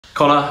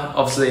Connor,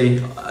 obviously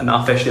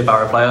now officially a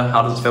Barrow player,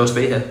 how does it feel to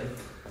be here?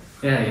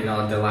 Yeah,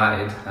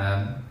 delighted.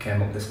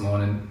 Came up this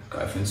morning,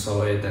 got everything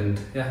sorted, and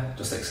yeah,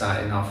 just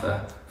excited now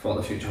for what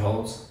the future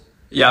holds.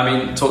 Yeah, I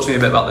mean, talk to me a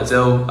bit about the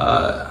deal.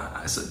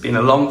 Has it been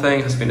a long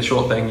thing? Has it been a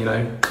short thing?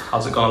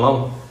 How's it gone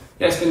along?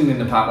 Yeah, it's been in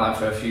the pipeline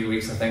for a few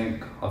weeks, I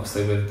think.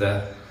 Obviously, with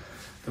the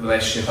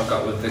relationship I've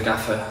got with the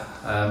gaffer,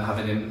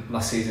 having him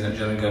last season at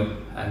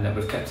Gillingham, and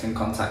we've kept in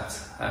contact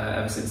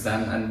ever since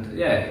then. And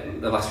yeah,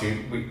 the last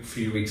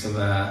few weeks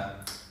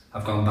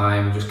have gone by,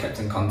 and we've just kept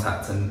in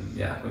contact, and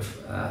yeah, we've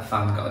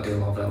finally got a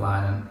deal over the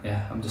line, and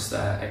yeah, I'm just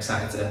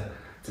excited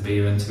to be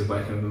here and to be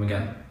working with him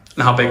again.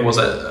 And how big was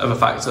it of a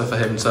factor for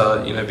him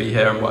to be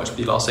here and work with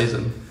you last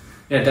season?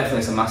 Yeah, definitely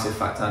it's a massive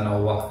factor. I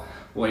know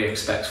what he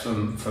expects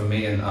from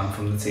me and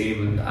from the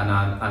team, and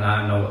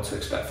I know what to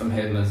expect from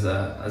him as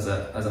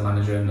a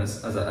manager and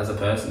as a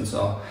person.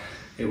 So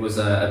it was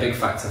a big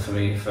factor for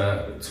me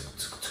to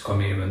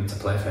come here and to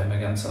play for him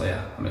again. So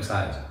yeah, I'm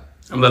excited.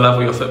 And the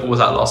level your football was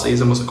at last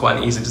season, was it quite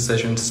an easy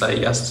decision to say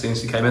yes as soon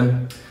as you came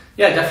in?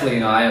 Yeah,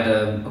 definitely. I had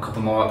a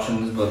couple more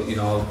options, but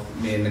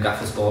me and the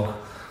gaffer spoke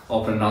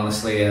open and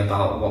honestly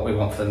about what we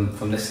want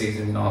from this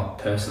season,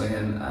 personally,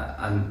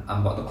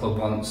 and what the club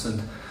wants,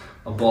 and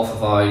both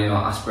of our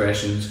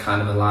aspirations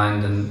kind of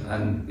aligned,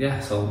 and yeah,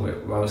 so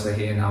we're obviously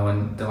here now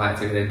and delighted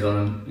to get it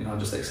done, and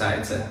just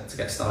excited to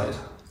get started.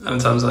 And in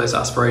terms of those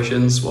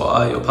aspirations, what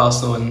are your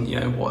personal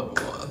and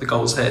what are the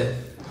goals here?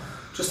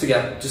 Just to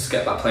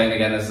get back playing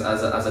again as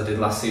I did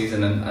last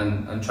season,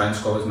 and try and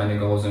score as many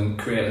goals and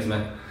create as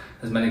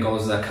many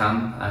goals as I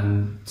can,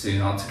 and to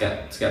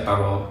get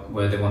Barrow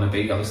where they want to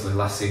be. Obviously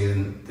last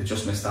season they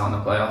just missed out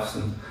on the playoffs,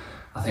 and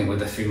I think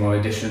with a few more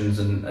additions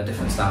and a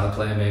different style of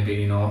play,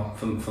 maybe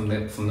from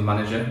the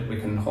manager, we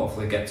can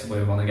hopefully get to where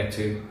we want to get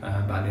to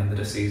by the end of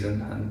the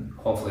season, and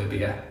hopefully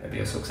it'll be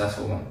a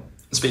successful one.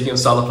 Speaking of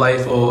style of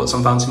play, for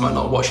some fans who might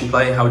not watch you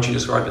play, how would you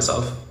describe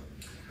yourself?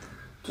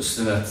 Just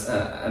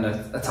an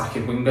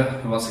attacking winger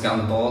who wants to get on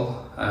the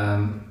ball.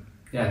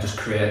 Yeah, just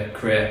create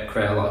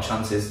a lot of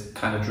chances,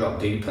 kind of drop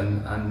deep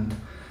and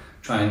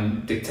try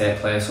and dictate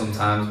play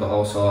sometimes, but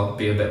also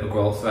be a bit of a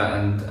goal threat,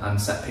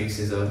 and set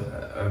pieces are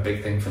a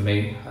big thing for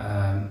me.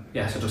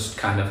 Yeah, so just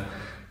kind of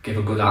give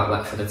a good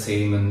outlet for the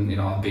team,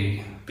 and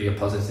be a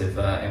positive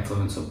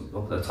influence up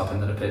at the top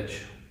end of the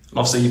pitch.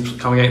 Obviously, you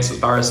come against the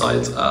Barrow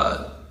side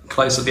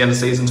close at the end of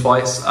the season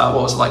twice. What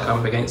was it like coming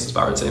up against this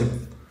Barrow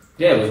team?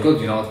 Yeah, it was good.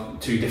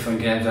 2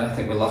 different games. I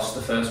think we lost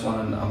the first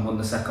one and won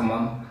the second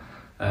one.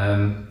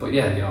 But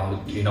yeah,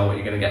 you know what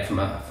you're going to get from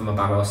a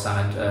Barrow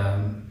side.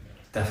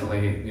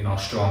 Definitely,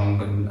 strong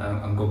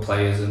and good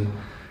players, and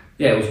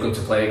yeah, it was good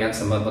to play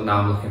against them. But now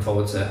I'm looking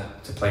forward to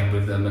playing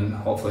with them and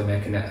hopefully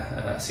making it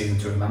a season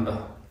to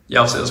remember. Yeah,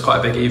 obviously it was quite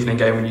a big evening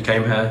game when you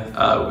came here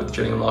with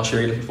Gillingham last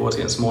year. You're looking forward to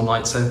getting some more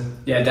nights here.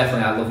 Yeah,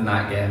 definitely. I love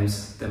night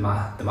games. They're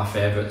my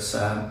favourites.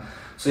 So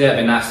yeah,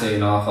 it'd be nice to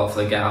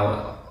hopefully get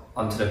out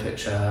onto the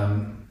pitch in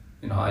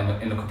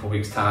a couple of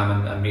weeks'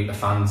 time and meet the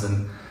fans,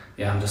 and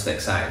yeah, I'm just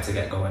excited to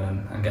get going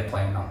and get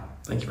playing now.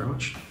 Thank you very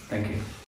much. Thank you.